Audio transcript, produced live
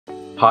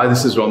Hi,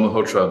 this is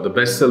Malhotra, the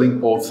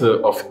best-selling author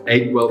of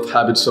 8 Wealth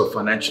Habits of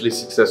Financially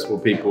Successful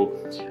People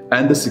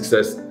and The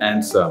Success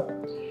Answer.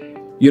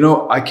 You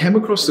know, I came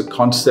across a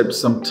concept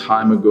some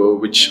time ago,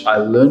 which I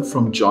learned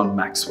from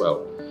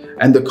Maxwell.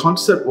 And the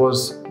concept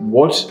was,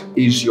 what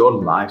is your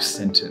life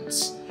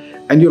sentence?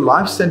 And your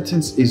life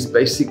sentence is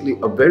basically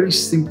a very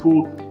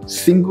simple,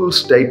 single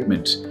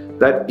statement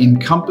that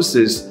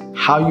encompasses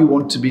how you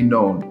want to be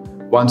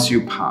known once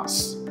you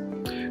pass.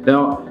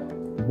 Now,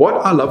 what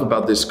I love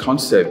about this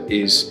concept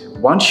is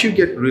once you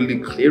get really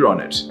clear on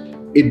it,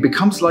 it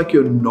becomes like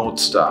your North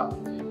Star.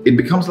 It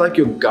becomes like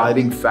your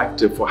guiding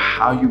factor for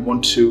how you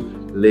want to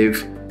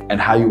live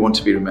and how you want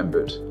to be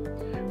remembered.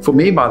 For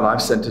me, my life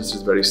sentence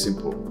is very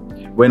simple.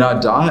 When I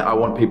die, I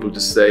want people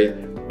to say,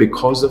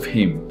 because of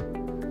him,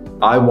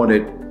 I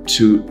wanted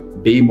to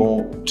be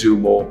more, do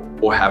more,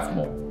 or have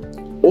more.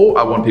 Or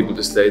I want people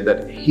to say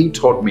that he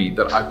taught me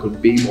that I could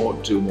be more,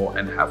 do more,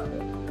 and have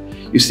more.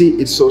 You see,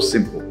 it's so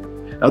simple.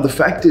 Now, the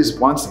fact is,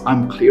 once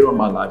I'm clear on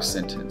my life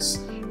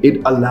sentence, it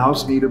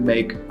allows me to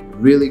make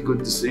really good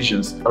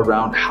decisions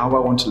around how I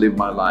want to live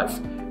my life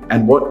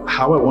and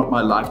how I want my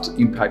life to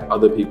impact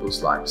other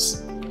people's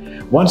lives.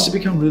 Once you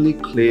become really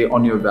clear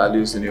on your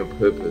values and your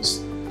purpose,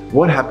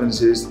 what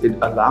happens is it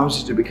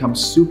allows you to become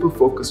super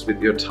focused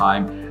with your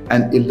time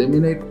and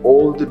eliminate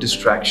all the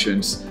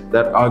distractions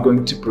that are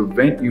going to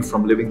prevent you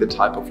from living the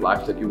type of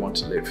life that you want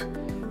to live.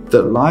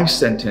 The life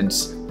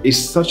sentence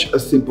is such a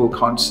simple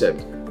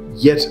concept,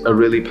 yet a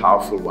really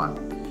powerful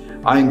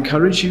one. I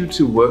encourage you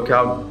to work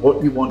out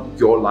what you want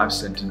your life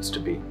sentence to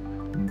be.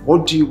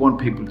 What do you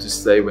want people to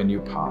say when you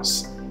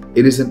pass?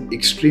 It is an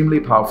extremely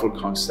powerful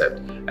concept,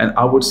 and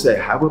I would say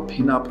have a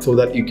pin up so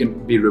that you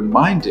can be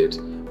reminded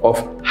of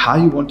how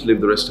you want to live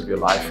the rest of your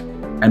life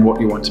and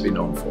what you want to be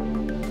known for.